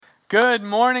Good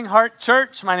morning, Heart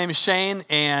Church. My name is Shane,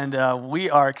 and we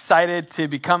are excited to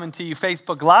be coming to you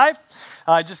Facebook Live.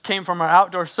 I just came from our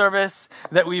outdoor service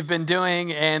that we've been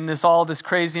doing, and all this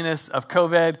craziness of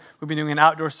COVID. We've been doing an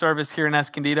outdoor service here in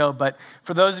Escondido. But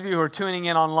for those of you who are tuning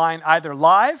in online, either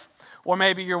live or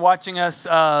maybe you're watching us,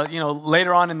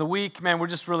 later on in the week, man, we're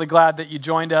just really glad that you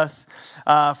joined us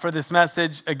for this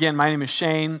message. Again, my name is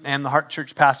Shane, and the Heart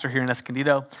Church pastor here in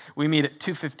Escondido. We meet at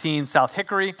 215 South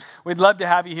Hickory. We'd love to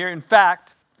have you here. In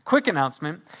fact, quick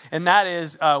announcement, and that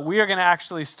is we are going to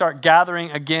actually start gathering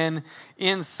again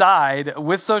inside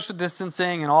with social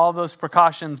distancing and all those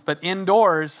precautions, but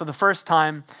indoors for the first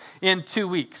time in 2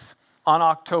 weeks on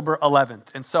October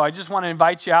 11th. And so I just want to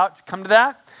invite you out to come to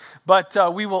that. But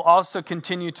we will also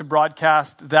continue to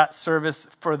broadcast that service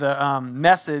for the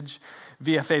message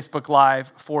via Facebook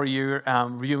Live for your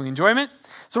viewing enjoyment.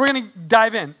 So we're going to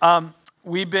dive in.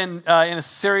 We've been in a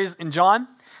series in John.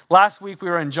 Last week we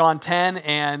were in John 10,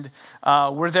 and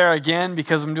we're there again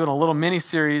because I'm doing a little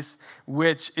mini-series,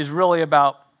 which is really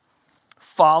about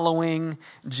following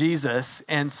Jesus.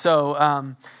 And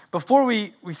so before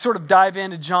we sort of dive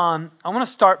into John, I want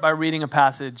to start by reading a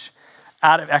passage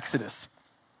out of Exodus.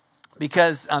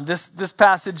 Because this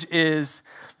passage is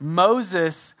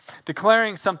Moses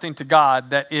declaring something to God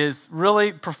that is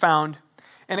really profound.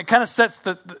 And it kind of sets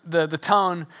the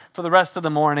tone for the rest of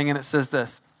the morning. And it says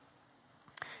this: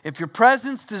 "If your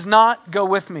presence does not go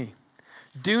with me,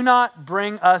 do not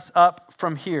bring us up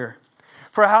from here.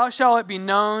 For how shall it be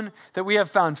known that we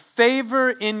have found favor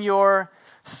in your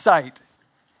sight?"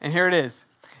 And here it is.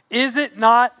 "Is it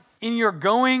not in your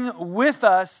going with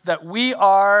us that we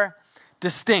are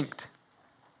distinct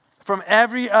from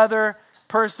every other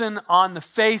person on the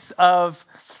face of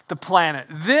the planet?"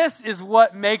 This is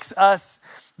what makes us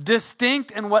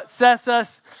distinct and what sets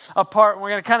us apart. We're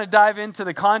going to kind of dive into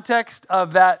the context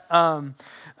of that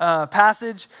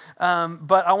passage,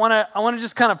 but I want to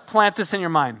just kind of plant this in your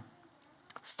mind.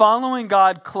 Following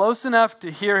God close enough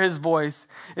to hear His voice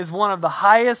is one of the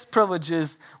highest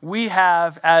privileges we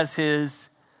have as His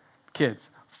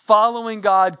kids. Following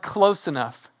God close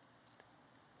enough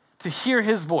to hear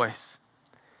His voice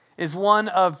is one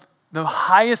of the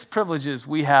highest privileges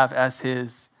we have as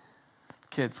His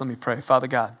kids. Let me pray. Father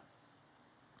God,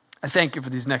 I thank You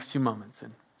for these next few moments.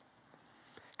 And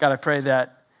God, I pray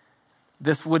that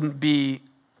this wouldn't be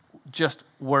just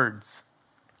words.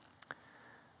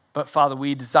 But Father,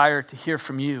 we desire to hear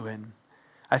from You. And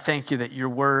I thank You that Your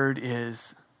word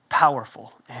is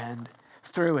powerful. And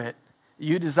through it,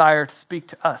 You desire to speak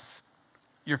to us,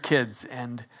 Your kids.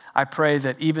 And I pray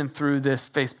that even through this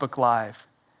Facebook Live,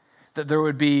 that there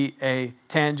would be a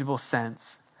tangible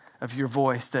sense of Your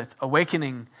voice that's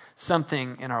awakening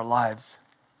something in our lives.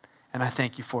 And I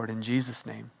thank You for it in Jesus'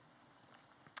 name.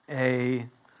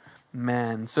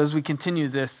 Amen. So as we continue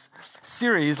this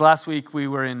series, last week we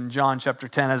were in John chapter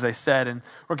 10, as I said, and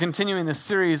we're continuing this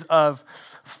series of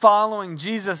following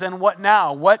Jesus. And what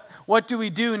now? What do we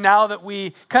do now that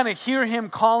we kind of hear Him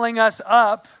calling us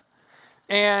up?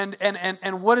 And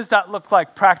what does that look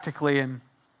like practically? And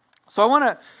so I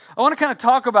want to kind of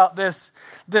talk about this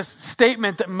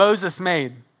statement that Moses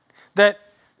made, that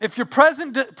if Your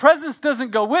presence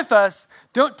doesn't go with us,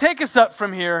 don't take us up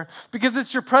from here, because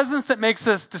it's Your presence that makes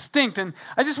us distinct. And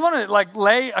I just want to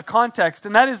lay a context,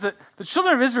 and that is that the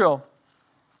children of Israel,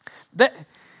 that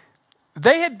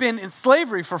they had been in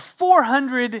slavery for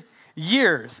 400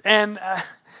 years, and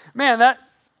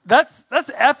That's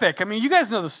epic. I mean, you guys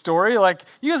know the story.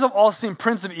 You guys have all seen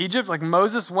Prince of Egypt.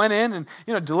 Moses went in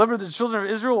and delivered the children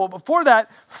of Israel. Well, before that,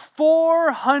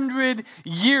 400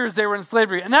 years they were in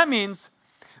slavery. And that means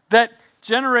that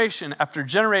generation after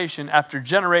generation after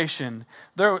generation,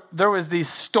 there was these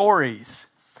stories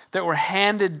that were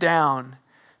handed down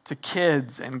to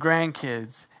kids and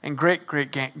grandkids and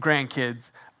great-great-grandkids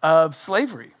of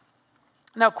slavery.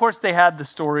 Now, of course, they had the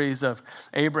stories of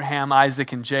Abraham,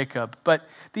 Isaac, and Jacob, but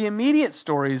the immediate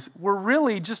stories were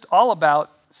really just all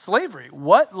about slavery,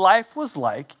 what life was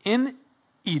like in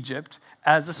Egypt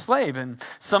as a slave. And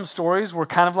some stories were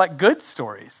kind of like good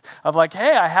stories of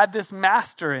hey, I had this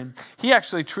master and he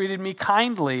actually treated me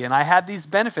kindly and I had these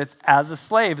benefits as a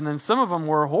slave. And then some of them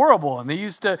were horrible and they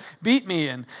used to beat me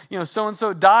and,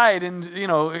 so-and-so died and,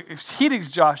 heat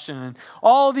exhaustion and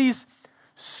all these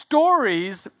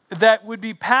stories that would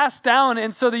be passed down.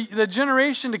 And so the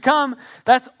generation to come,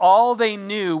 that's all they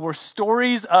knew were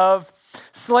stories of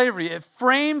slavery. It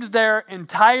framed their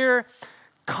entire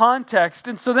context.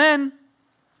 And so then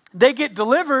they get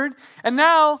delivered, and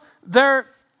now they're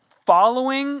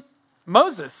following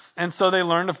Moses. And so they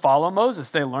learned to follow Moses.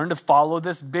 They learned to follow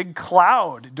this big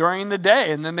cloud during the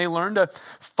day. And then they learned to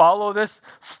follow this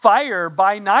fire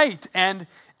by night. And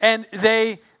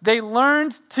they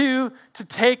learned to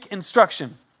take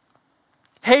instruction.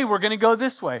 Hey, we're going to go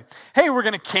this way. Hey, we're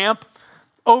going to camp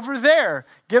over there.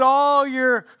 Get all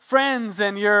your friends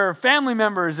and your family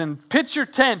members and pitch your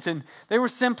tent. And they were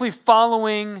simply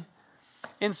following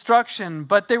instruction,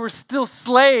 but they were still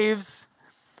slaves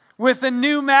with a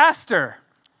new master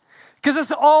because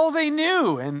that's all they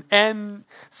knew. And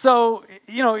so,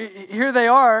 here they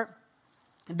are.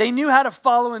 They knew how to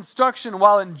follow instruction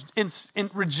while in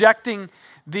rejecting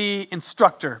the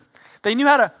instructor. They knew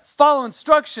how to follow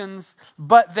instructions,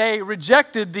 but they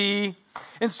rejected the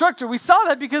instructor. We saw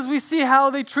that because we see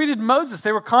how they treated Moses.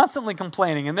 They were constantly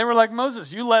complaining, and they were like,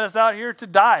 Moses, you led us out here to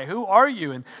die. Who are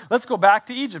you? And let's go back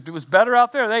to Egypt. It was better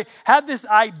out there. They had this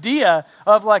idea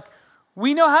of like,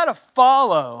 we know how to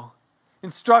follow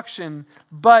instruction,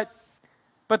 but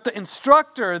the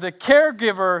instructor, the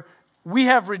caregiver, we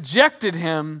have rejected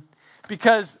him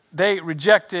because they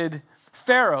rejected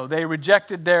Pharaoh. They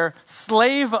rejected their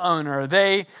slave owner.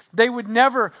 They would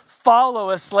never follow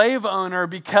a slave owner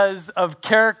because of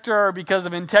character or because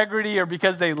of integrity or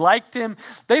because they liked him.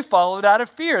 They followed out of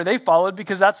fear. They followed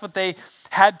because that's what they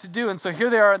had to do. And so here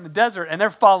they are in the desert, and they're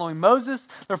following Moses.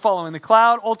 They're following the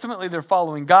cloud. Ultimately, they're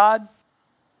following God.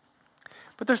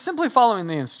 But they're simply following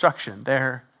the instruction.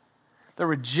 They're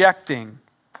rejecting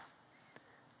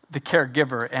the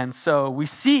caregiver. And so we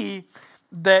see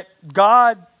that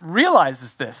God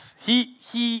realizes this.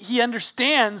 He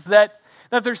understands that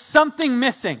there's something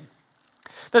missing.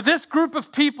 That this group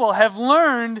of people have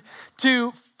learned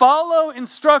to follow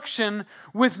instruction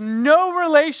with no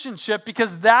relationship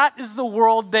because that is the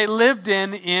world they lived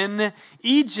in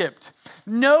Egypt.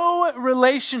 No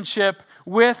relationship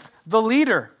with the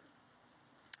leader.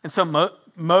 And so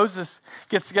Moses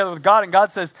gets together with God, and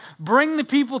God says, bring the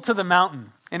people to the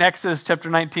mountain. In Exodus chapter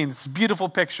 19, this beautiful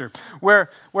picture where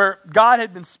God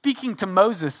had been speaking to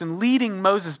Moses and leading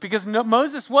Moses because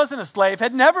Moses wasn't a slave,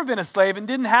 had never been a slave, and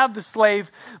didn't have the slave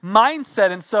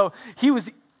mindset. And so he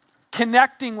was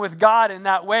connecting with God in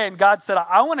that way. And God said,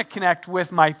 I want to connect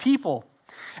with my people.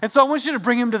 And so I want you to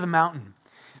bring him to the mountain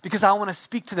because I want to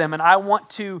speak to them and I want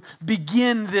to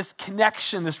begin this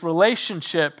connection, this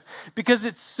relationship, because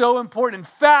it's so important. In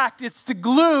fact, it's the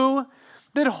glue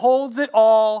that holds it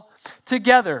all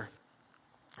together.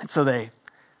 And so they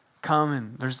come,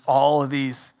 and there's all of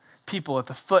these people at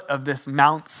the foot of this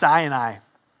Mount Sinai.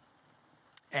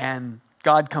 And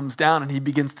God comes down and he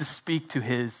begins to speak to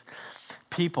his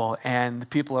people. And the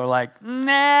people are like,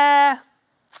 nah,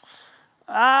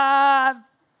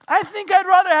 I think I'd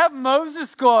rather have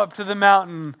Moses go up to the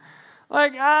mountain.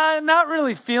 Like, not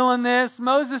really feeling this.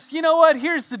 Moses, you know what?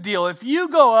 Here's the deal. If you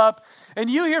go up and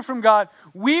you hear from God,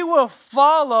 we will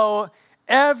follow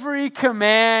every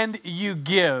command you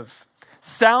give.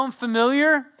 Sound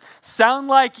familiar? Sound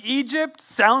like Egypt?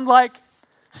 Sound like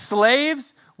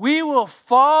slaves? We will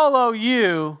follow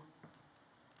you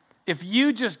if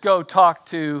you just go talk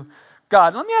to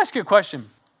God. Let me ask you a question.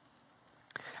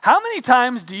 How many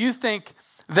times do you think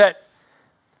that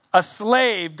a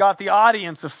slave got the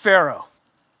audience of Pharaoh?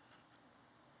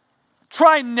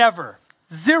 Try never.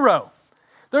 Zero.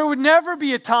 There would never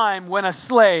be a time when a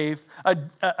slave,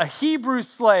 a Hebrew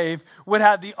slave, would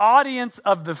have the audience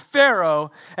of the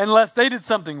Pharaoh unless they did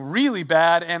something really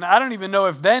bad, and I don't even know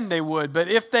if then they would, but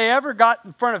if they ever got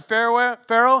in front of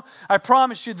Pharaoh, I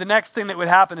promise you the next thing that would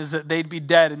happen is that they'd be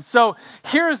dead. And so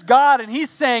here's God, and he's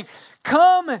saying,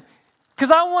 come,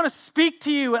 because I want to speak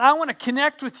to you, and I want to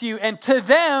connect with you. And to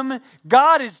them,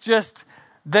 God is just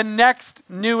the next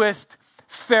newest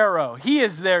Pharaoh. He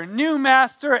is their new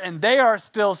master, and they are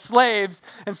still slaves.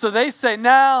 And so they say,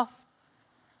 no,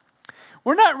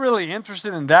 we're not really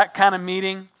interested in that kind of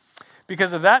meeting,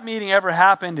 because if that meeting ever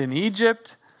happened in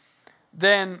Egypt,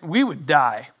 then we would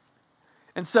die.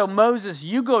 And so Moses,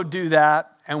 you go do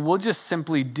that, and we'll just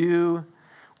simply do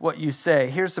what you say.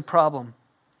 Here's the problem.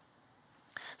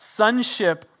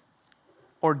 Sonship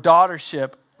or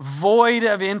daughtership, void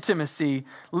of intimacy,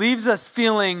 leaves us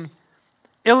feeling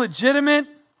illegitimate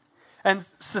and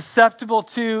susceptible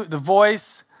to the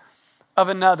voice of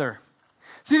another.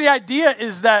 See, the idea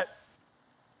is that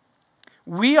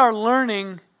we are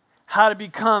learning how to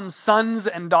become sons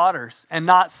and daughters and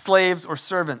not slaves or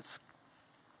servants.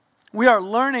 We are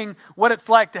learning what it's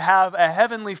like to have a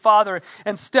heavenly Father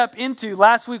and step into,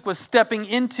 last week was stepping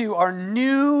into our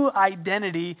new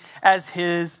identity as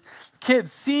his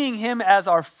kids, seeing him as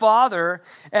our Father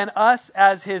and us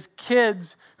as his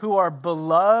kids who are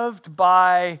beloved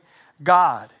by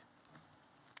God.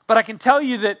 But I can tell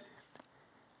you that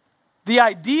the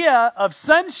idea of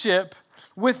sonship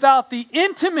without the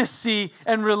intimacy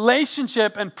and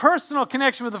relationship and personal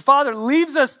connection with the Father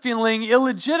leaves us feeling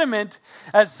illegitimate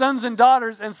as sons and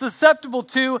daughters and susceptible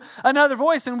to another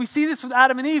voice. And we see this with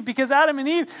Adam and Eve, because Adam and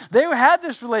Eve, they had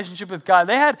this relationship with God.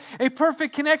 They had a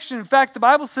perfect connection. In fact, the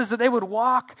Bible says that they would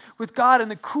walk with God in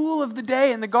the cool of the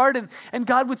day in the garden, and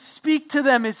God would speak to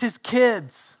them as his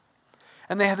kids.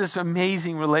 And they had this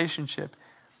amazing relationship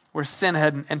where sin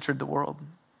hadn't entered the world.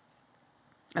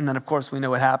 And then, of course, we know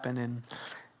what happened in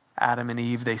Adam and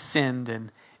Eve. They sinned,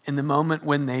 and in the moment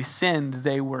when they sinned,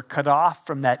 they were cut off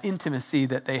from that intimacy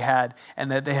that they had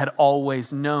and that they had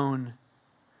always known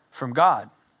from God.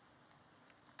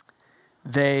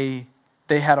 They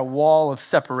had a wall of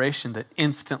separation that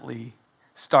instantly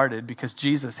started because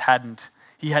Jesus hadn't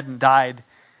died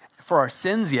for our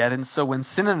sins yet. And so when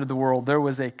sin entered the world, there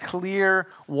was a clear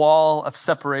wall of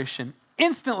separation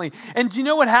instantly. And do you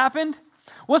know what happened?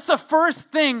 What's the first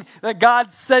thing that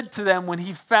God said to them when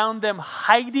he found them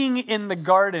hiding in the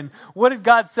garden? What did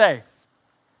God say?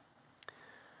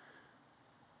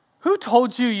 Who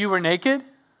told you you were naked?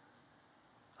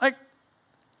 Like,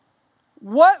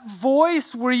 what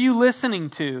voice were you listening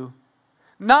to?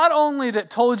 Not only that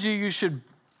told you you should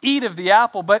eat of the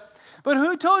apple, but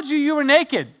who told you you were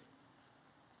naked?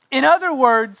 In other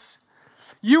words,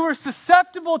 you were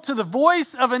susceptible to the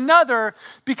voice of another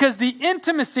because the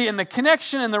intimacy and the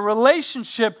connection and the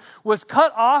relationship was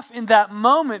cut off in that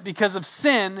moment because of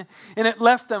sin, and it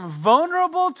left them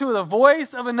vulnerable to the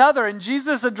voice of another. And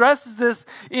Jesus addresses this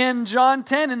in John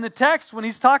 10 in the text when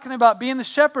he's talking about being the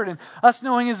shepherd and us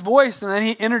knowing his voice. And then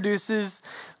he introduces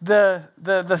the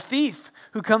thief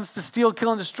who comes to steal,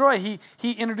 kill, and destroy.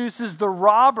 He introduces the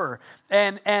robber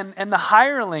and the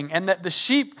hireling, and that the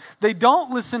sheep, they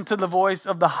don't listen to the voice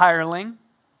of the hireling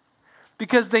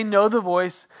because they know the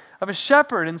voice of a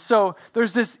shepherd. And so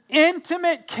there's this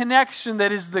intimate connection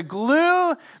that is the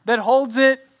glue that holds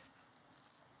it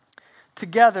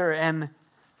together. And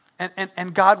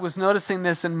God was noticing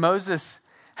this, and Moses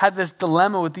had this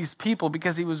dilemma with these people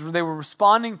because they were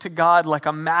responding to God like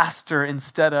a master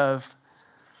instead of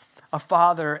a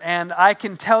father. And I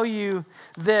can tell you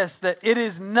this, that it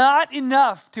is not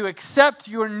enough to accept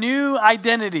your new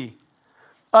identity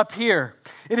up here.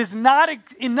 It is not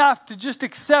enough to just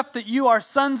accept that you are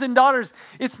sons and daughters.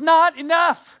 It's not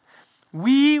enough.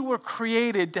 We were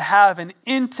created to have an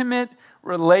intimate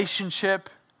relationship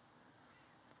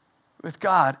with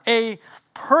God, a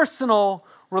personal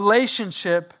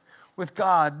relationship with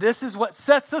God. This is what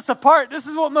sets us apart. This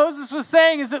is what Moses was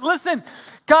saying, is that, listen,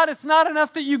 God, it's not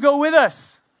enough that you go with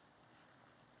us.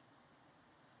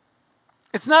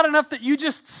 It's not enough that you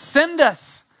just send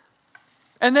us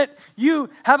and that you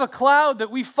have a cloud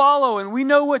that we follow and we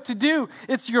know what to do.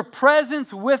 It's your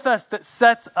presence with us that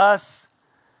sets us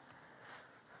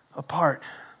apart.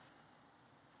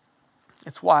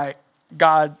 It's why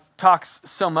God talks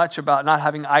so much about not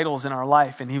having idols in our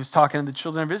life. And he was talking to the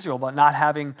children of Israel about not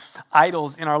having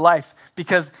idols in our life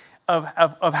because of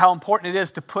how important it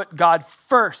is to put God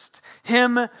first,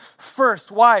 him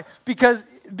first. Why? Because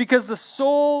the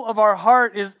soul of our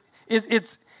heart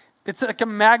it's like a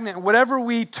magnet. Whatever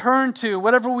we turn to,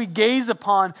 whatever we gaze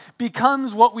upon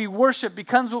becomes what we worship,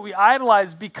 becomes what we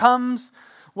idolize, becomes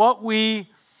what we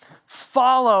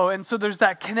follow. And so there's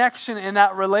that connection in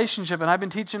that relationship. And I've been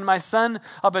teaching my son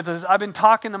about this. I've been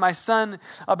talking to my son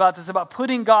about this, about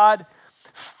putting God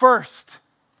first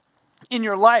in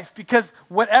your life, because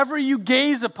whatever you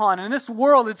gaze upon in this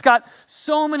world, it's got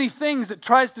so many things that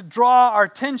tries to draw our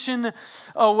attention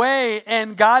away,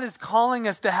 and God is calling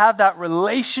us to have that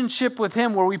relationship with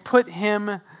him where we put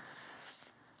him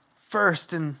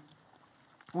first. And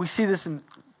we see this in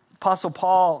Apostle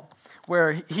Paul,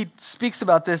 where he speaks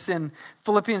about this in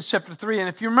Philippians chapter 3. And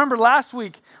if you remember last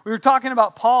week, we were talking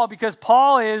about Paul because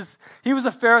he was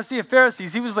a Pharisee of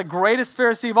Pharisees. He was the greatest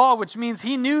Pharisee of all, which means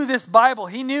he knew this Bible.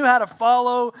 He knew how to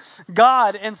follow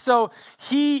God. And so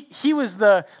he was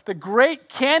the great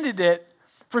candidate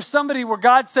for somebody where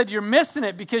God said, you're missing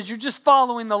it because you're just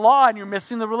following the law and you're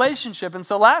missing the relationship. And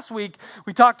so last week,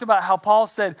 we talked about how Paul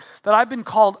said that I've been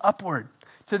called upward,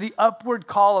 to the upward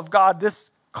call of God, this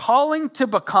calling to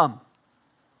become.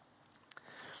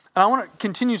 And I want to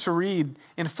continue to read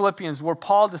in Philippians where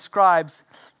Paul describes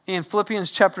in Philippians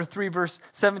chapter 3, verse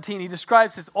 17, he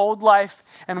describes his old life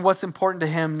and what's important to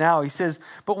him now. He says,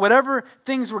 but whatever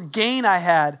things were gain I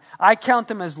had, I count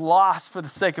them as loss for the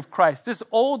sake of Christ. This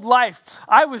old life,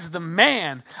 I was the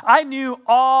man. I knew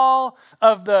all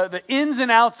of the ins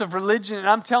and outs of religion. And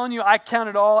I'm telling you, I count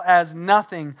it all as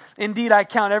nothing. Indeed, I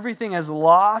count everything as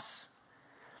loss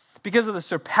because of the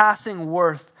surpassing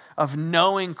worth of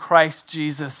knowing Christ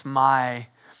Jesus, my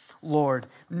Lord.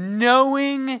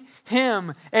 Knowing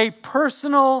him, a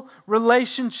personal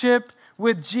relationship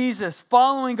with Jesus,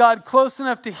 following God close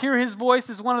enough to hear his voice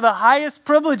is one of the highest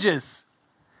privileges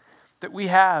that we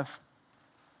have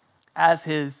as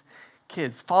his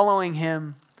kids. Following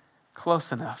him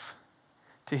close enough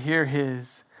to hear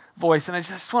his voice. And I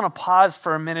just want to pause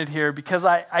for a minute here because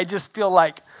I just feel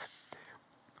like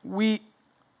we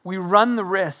run the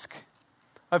risk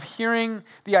of hearing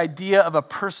the idea of a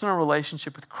personal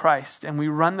relationship with Christ, and we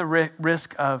run the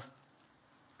risk of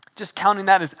just counting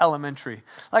that as elementary.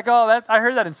 Like, oh, I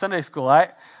heard that in Sunday school.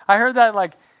 I heard that,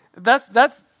 like, that's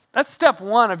step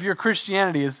one of your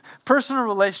Christianity is personal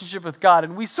relationship with God.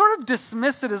 And we sort of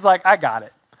dismiss it as like, I got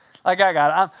it.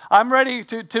 I'm ready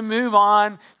to move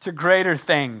on to greater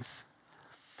things.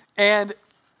 And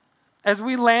as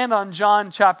we land on John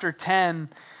chapter 10,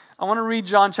 I want to read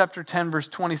John chapter 10, verse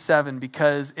 27,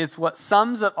 because it's what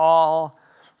sums it all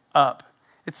up.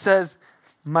 It says,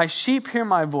 "My sheep hear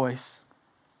my voice.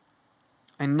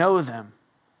 I know them,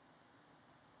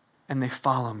 and they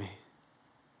follow me.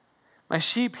 My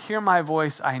sheep hear my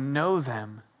voice. I know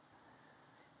them,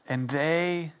 and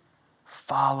they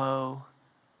follow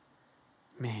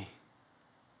me."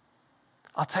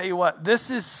 I'll tell you what, this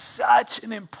is such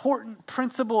an important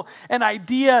principle and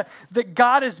idea that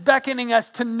God is beckoning us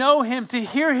to know him, to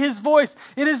hear his voice.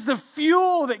 It is the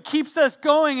fuel that keeps us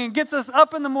going and gets us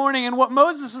up in the morning. And what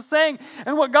Moses was saying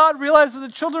and what God realized with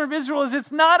the children of Israel is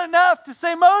it's not enough to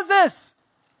say, Moses,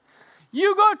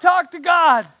 you go talk to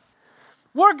God.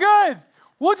 We're good.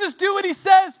 We'll just do what he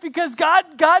says because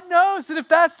God knows that if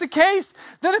that's the case,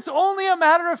 then it's only a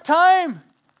matter of time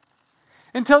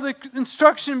until the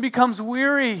instruction becomes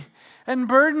weary and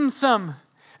burdensome,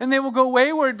 and they will go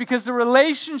wayward because the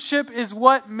relationship is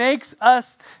what makes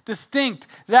us distinct,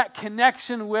 that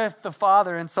connection with the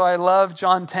Father. And so I love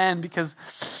John 10 because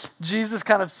Jesus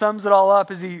kind of sums it all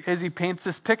up as he paints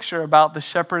this picture about the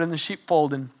shepherd and the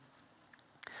sheepfold. And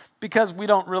because we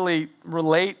don't really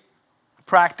relate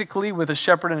practically with a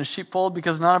shepherd and a sheepfold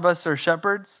because none of us are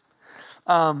shepherds,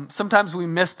 sometimes we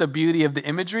miss the beauty of the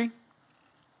imagery.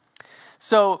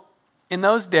 So in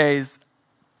those days,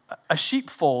 a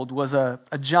sheepfold was a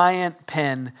giant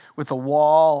pen with a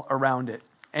wall around it.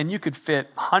 And you could fit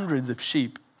hundreds of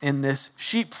sheep in this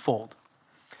sheepfold.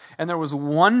 And there was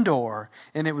one door,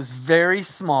 and it was very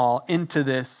small into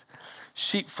this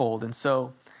sheepfold. And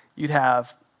so you'd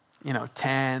have,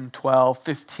 10, 12,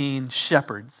 15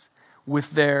 shepherds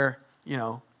with their,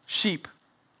 sheep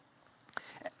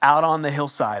out on the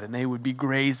hillside. And they would be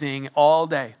grazing all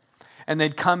day. And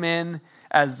they'd come in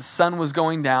as the sun was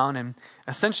going down, and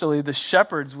essentially the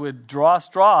shepherds would draw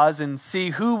straws and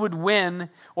see who would win,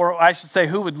 or I should say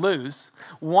who would lose.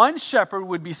 One shepherd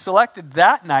would be selected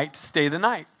that night to stay the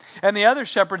night. And the other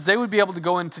shepherds, they would be able to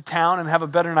go into town and have a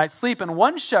better night's sleep. And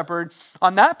one shepherd,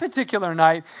 on that particular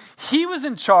night, he was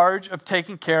in charge of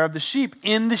taking care of the sheep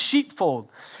in the sheepfold.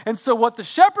 And so what the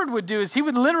shepherd would do is he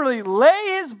would literally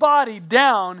lay his body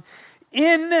down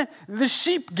in the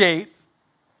sheep gate.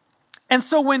 And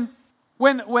so when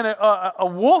a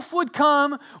wolf would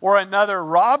come or another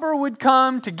robber would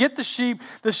come to get the sheep,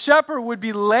 the shepherd would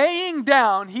be laying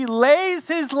down. He lays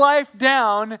his life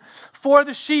down for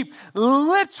the sheep,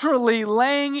 literally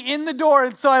laying in the door.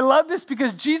 And so I love this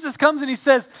because Jesus comes and he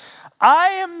says, I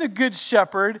am the good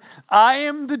shepherd. I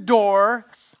am the door.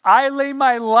 I lay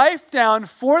my life down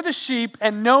for the sheep,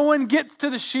 and no one gets to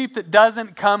the sheep that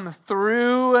doesn't come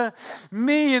through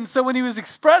me. And so when he was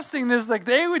expressing this,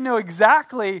 they would know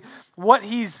exactly what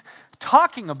he's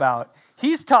talking about.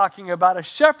 He's talking about a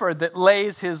shepherd that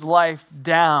lays his life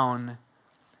down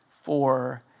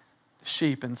for the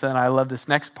sheep. And then I love this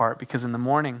next part because in the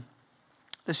morning,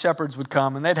 the shepherds would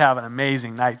come and they'd have an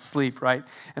amazing night's sleep, right?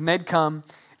 And they'd come,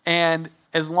 and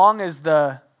as long as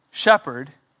the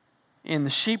shepherd in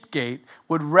the sheep gate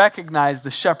would recognize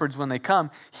the shepherds when they come,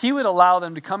 he would allow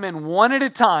them to come in one at a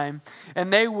time,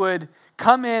 and they would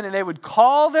come in and they would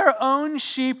call their own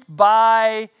sheep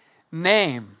by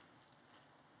name.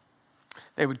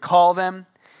 They would call them,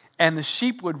 and the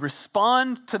sheep would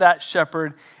respond to that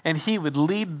shepherd, and he would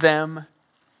lead them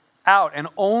out. And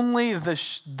only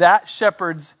that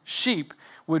shepherd's sheep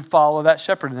would follow that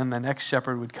shepherd. And then the next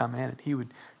shepherd would come in, and he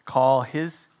would call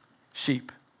his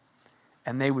sheep,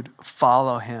 and they would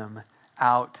follow him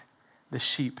out the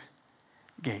sheep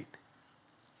gate.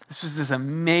 This was this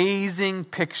amazing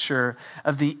picture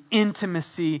of the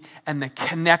intimacy and the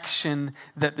connection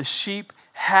that the sheep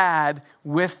had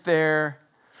with their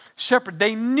shepherd.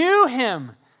 They knew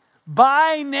him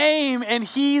by name, and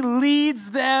he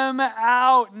leads them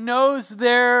out, knows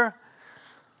their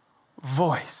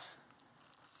voice.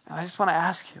 And I just want to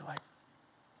ask you, like,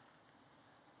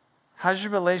 how's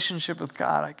your relationship with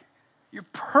God? Like, your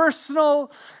personal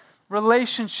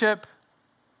relationship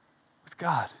with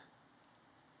God.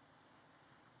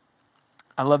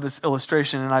 I love this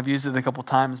illustration, and I've used it a couple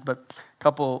times, but a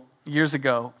couple years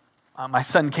ago, my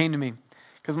son came to me,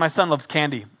 because my son loves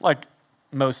candy, like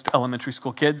most elementary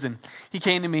school kids, and he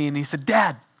came to me and he said,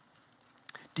 "Dad,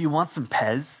 do you want some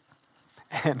Pez?"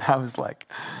 And I was like,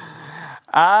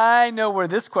 I know where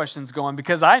this question's going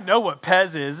because I know what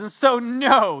Pez is. And so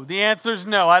no, the answer is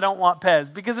no, I don't want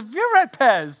Pez. Because if you ever had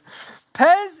Pez,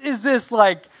 Pez is this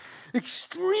like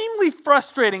extremely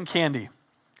frustrating candy.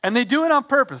 And they do it on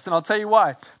purpose, and I'll tell you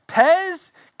why.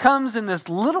 Pez comes in this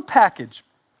little package,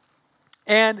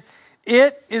 and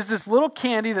it is this little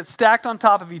candy that's stacked on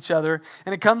top of each other,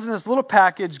 and it comes in this little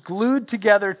package, glued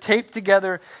together, taped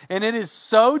together, and it is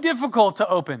so difficult to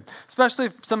open, especially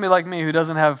if somebody like me who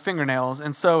doesn't have fingernails.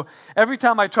 And so every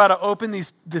time I try to open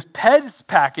this Pez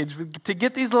package to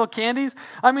get these little candies,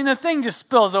 I mean, the thing just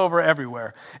spills over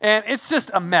everywhere, and it's just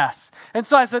a mess. And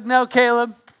so I said, "No,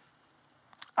 Caleb,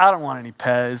 I don't want any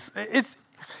Pez.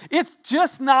 It's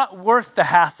just not worth the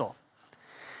hassle."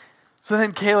 So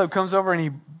then Caleb comes over and he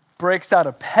breaks out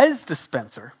a Pez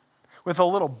dispenser with a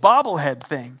little bobblehead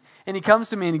thing. And he comes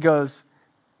to me and he goes,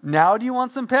 "Now do you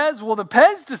want some Pez?" Well, the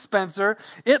Pez dispenser,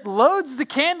 it loads the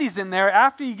candies in there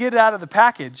after you get it out of the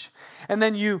package. And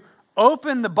then you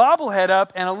open the bobblehead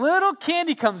up and a little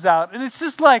candy comes out. And it's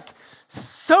just like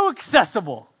so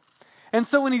accessible. And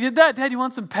so when he did that, "Dad, you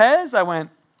want some Pez?" I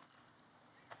went,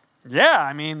 "Yeah,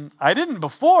 I mean, I didn't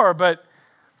before, but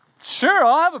sure,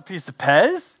 I'll have a piece of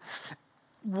Pez."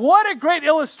 What a great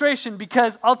illustration,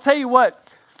 because I'll tell you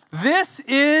what, this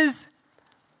is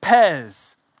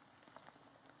Pez.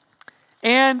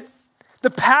 And the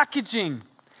packaging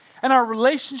and our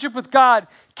relationship with God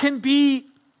can be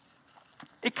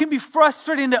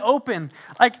frustrating to open.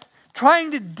 Like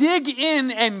trying to dig in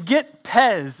and get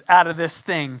Pez out of this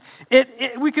thing.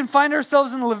 We can find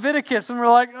ourselves in Leviticus and we're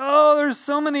like, oh, there's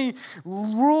so many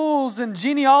rules and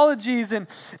genealogies and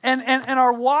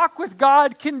our walk with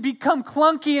God can become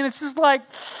clunky, and it's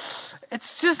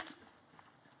just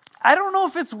I don't know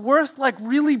if it's worth like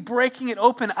really breaking it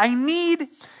open. I need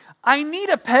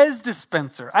a Pez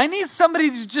dispenser. I need somebody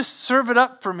to just serve it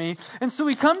up for me. And so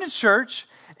we come to church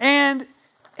and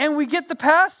we get the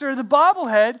pastor, the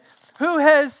bobblehead, who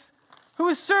has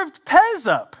served Pez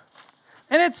up.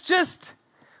 And it's just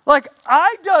like,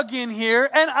 I dug in here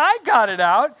and I got it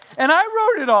out and I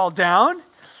wrote it all down.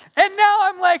 And now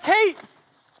I'm like, "Hey,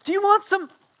 do you want some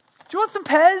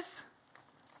Pez?"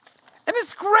 And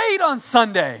it's great on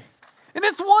Sunday. And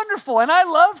it's wonderful. And I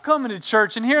love coming to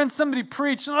church and hearing somebody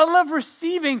preach. And I love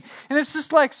receiving. And it's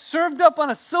just like served up on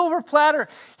a silver platter.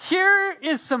 Here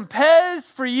is some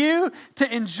Pez for you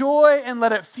to enjoy and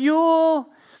let it fuel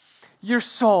your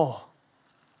soul.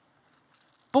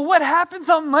 But what happens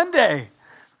on Monday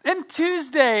and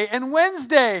Tuesday and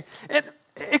Wednesday?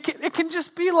 It can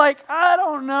just be like, I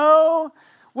don't know.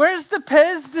 Where's the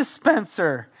Pez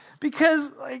dispenser?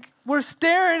 Because like we're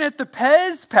staring at the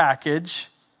Pez package.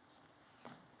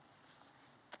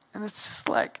 And it's just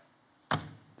like,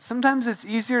 sometimes it's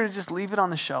easier to just leave it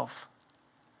on the shelf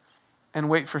and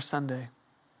wait for Sunday.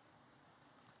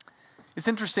 It's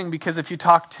interesting because if you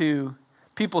talk to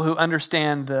people who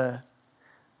understand the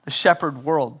shepherd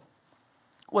world,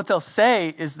 what they'll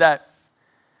say is that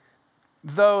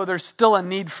though there's still a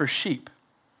need for sheep,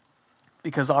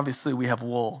 because obviously we have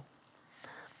wool,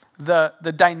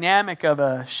 the dynamic of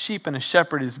a sheep and a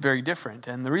shepherd is very different.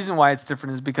 And the reason why it's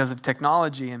different is because of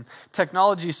technology. And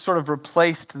technology sort of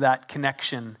replaced that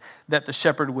connection that the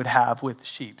shepherd would have with the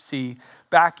sheep. See,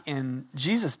 back in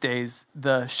Jesus' days,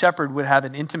 the shepherd would have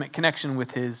an intimate connection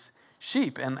with his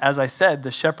sheep. And as I said,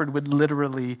 the shepherd would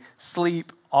literally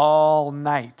sleep all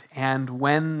night. And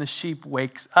when the sheep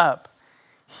wakes up,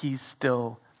 he's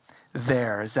still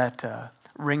there. Is that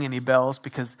ring any bells?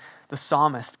 Because the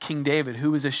psalmist, King David,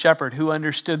 who was a shepherd, who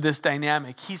understood this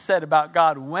dynamic, he said about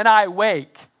God, "When I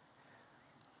wake,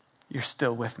 you're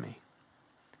still with me.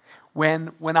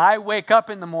 When I wake up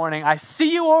in the morning, I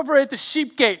see you over at the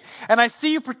sheep gate, and I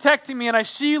see you protecting me, and I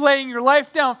see you laying your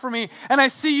life down for me, and I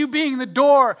see you being the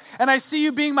door, and I see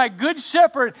you being my good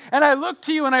shepherd, and I look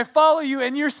to you and I follow you,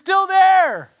 and you're still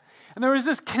there." And there was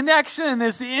this connection and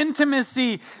this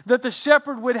intimacy that the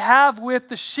shepherd would have with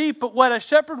the sheep. But what a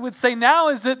shepherd would say now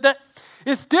is that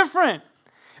it's different.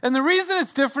 And the reason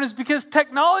it's different is because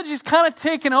technology's kind of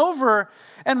taken over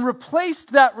and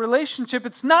replaced that relationship.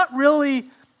 It's not really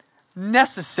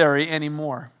necessary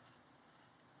anymore.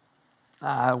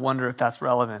 I wonder if that's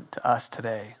relevant to us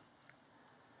today.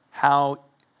 How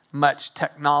much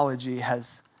technology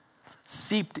has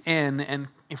seeped in, and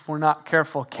if we're not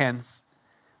careful, can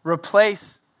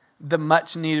replace the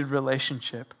much needed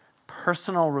relationship,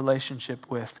 personal relationship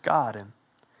with God. And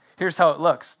here's how it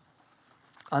looks.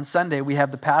 On Sunday, we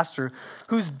have the pastor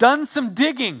who's done some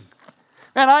digging.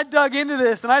 Man, I dug into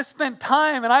this and I spent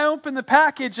time and I opened the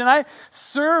package and I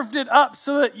served it up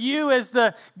so that you as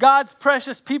the God's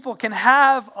precious people can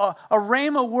have a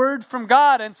rhema word from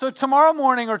God. And so tomorrow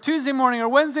morning or Tuesday morning or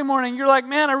Wednesday morning, you're like,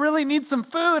 man, I really need some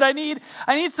food. I need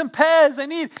some Pez.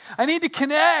 I need to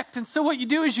connect. And so what you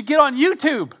do is you get on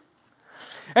YouTube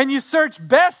and you search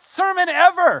best sermon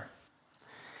ever.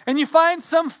 And you find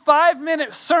some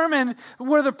 5-minute sermon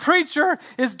where the preacher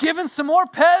is giving some more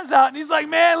Pez out. And he's like,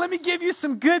 man, let me give you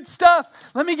some good stuff.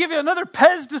 Let me give you another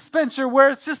Pez dispenser where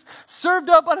it's just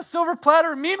served up on a silver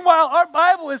platter. Meanwhile, our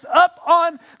Bible is up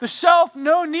on the shelf.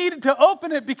 No need to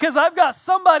open it because I've got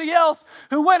somebody else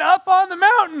who went up on the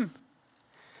mountain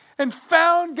and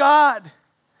found God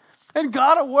and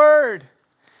got a word.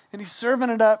 And he's serving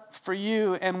it up for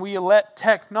you, and we let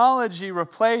technology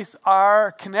replace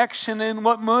our connection. And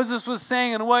what Moses was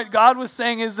saying and what God was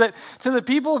saying is that to the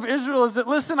people of Israel is that,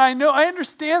 listen, I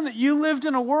understand that you lived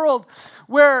in a world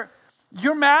where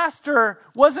your master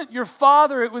wasn't your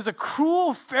father. It was a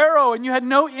cruel Pharaoh, and you had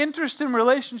no interest in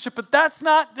relationship, but that's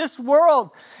not this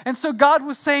world. And so God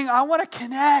was saying, I want to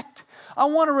connect. I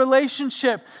want a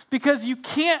relationship because you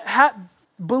can't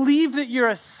believe that you're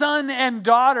a son and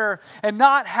daughter and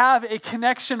not have a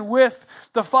connection with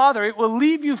the Father. It will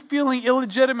leave you feeling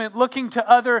illegitimate, looking to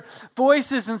other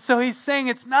voices. And so he's saying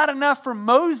it's not enough for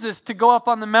Moses to go up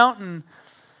on the mountain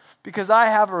because I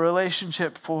have a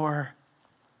relationship for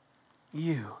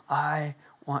you. I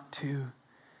want to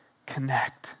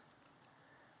connect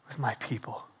with my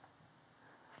people.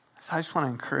 So I just want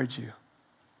to encourage you.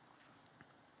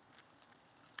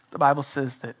 The Bible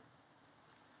says that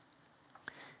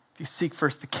if you seek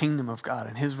first the kingdom of God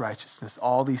and his righteousness,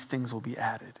 all these things will be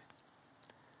added.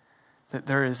 That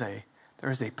there is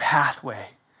a pathway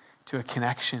to a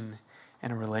connection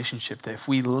and a relationship that if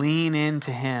we lean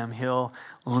into him, he'll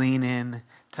lean in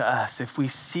to us. If we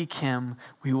seek him,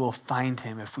 we will find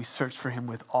him if we search for him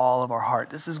with all of our heart.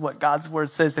 This is what God's word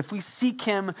says. If we seek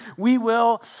him, we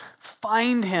will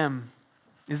find him.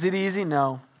 Is it easy?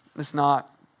 No, it's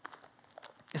not.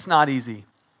 It's not easy.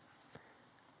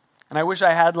 And I wish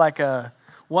I had like a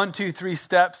 1, 2, 3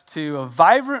 steps to a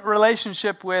vibrant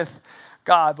relationship with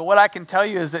God. But what I can tell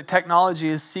you is that technology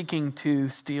is seeking to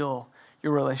steal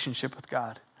your relationship with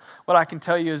God. What I can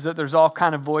tell you is that there's all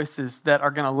kind of voices that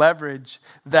are going to leverage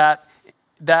that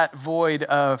void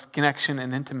of connection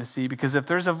and intimacy. Because if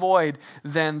there's a void,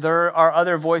 then there are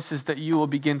other voices that you will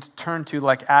begin to turn to,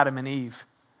 like Adam and Eve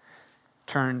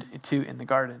turned to in the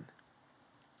garden.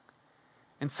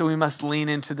 And so we must lean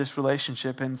into this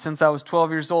relationship. And since I was 12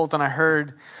 years old and I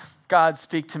heard God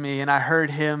speak to me and I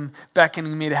heard him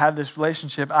beckoning me to have this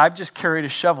relationship, I've just carried a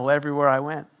shovel everywhere I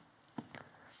went.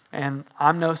 And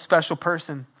I'm no special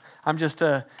person. I'm just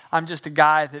a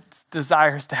guy that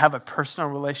desires to have a personal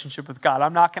relationship with God.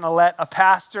 I'm not going to let a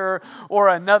pastor or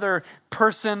another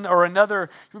person or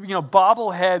another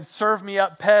bobblehead serve me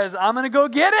up Pez. I'm going to go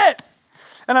get it.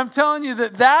 And I'm telling you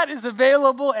that is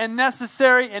available and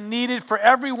necessary and needed for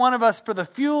every one of us for the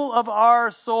fuel of our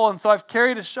soul. And so I've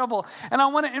carried a shovel. And I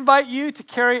want to invite you to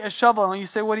carry a shovel. And you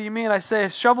say, what do you mean? I say a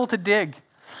shovel to dig.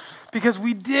 Because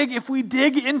if we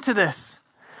dig into this,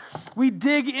 we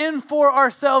dig in for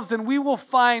ourselves and we will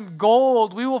find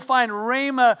gold. We will find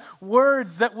rhema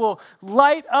words that will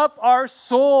light up our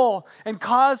soul and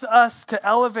cause us to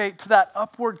elevate to that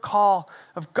upward call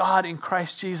of God in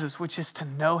Christ Jesus, which is to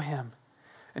know him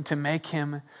and to make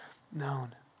him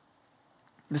known.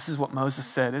 This is what Moses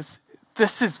said.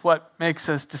 This is what makes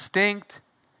us distinct.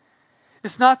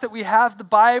 It's not that we have the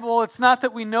Bible. It's not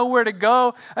that we know where to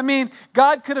go. I mean,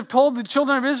 God could have told the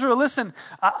children of Israel, listen,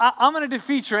 I'm going to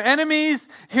defeat your enemies.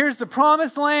 Here's the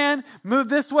promised land. Move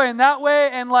this way and that way.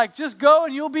 And just go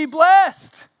and you'll be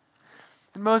blessed.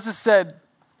 And Moses said,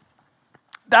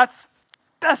 that's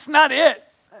not it.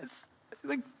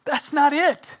 That's not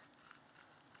it.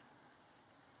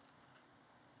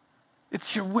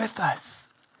 It's you're with us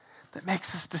that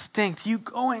makes us distinct. You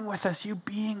going with us, you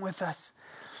being with us.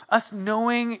 Us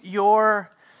knowing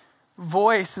your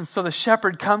voice. And so the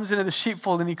shepherd comes into the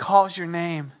sheepfold and he calls your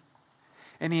name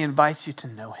and he invites you to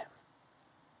know him.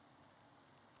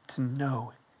 To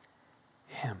know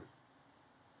him.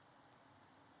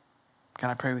 Can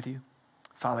I pray with you?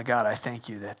 Father God, I thank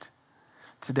you that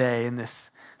today in this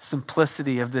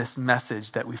simplicity of this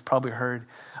message that we've probably heard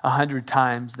 100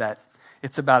 times, that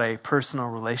It's about a personal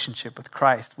relationship with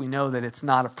Christ. We know that it's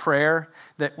not a prayer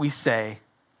that we say.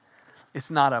 It's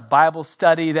not a Bible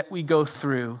study that we go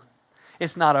through.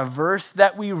 It's not a verse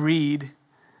that we read.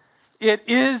 It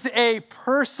is a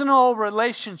personal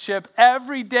relationship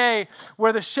every day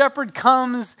where the shepherd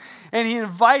comes and he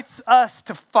invites us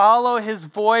to follow his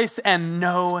voice and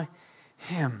know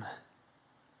him.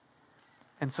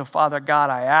 And so, Father God,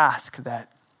 I ask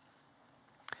that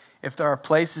if there are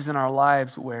places in our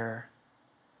lives where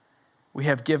we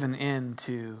have given in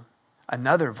to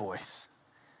another voice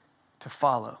to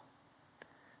follow,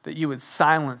 that you would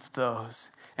silence those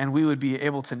and we would be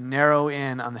able to narrow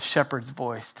in on the shepherd's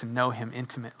voice, to know him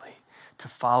intimately, to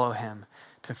follow him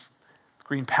to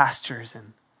green pastures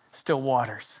and still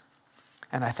waters.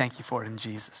 And I thank you for it in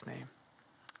Jesus' name.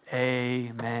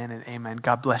 Amen and amen.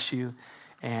 God bless you,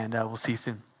 and we'll see you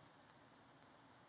soon.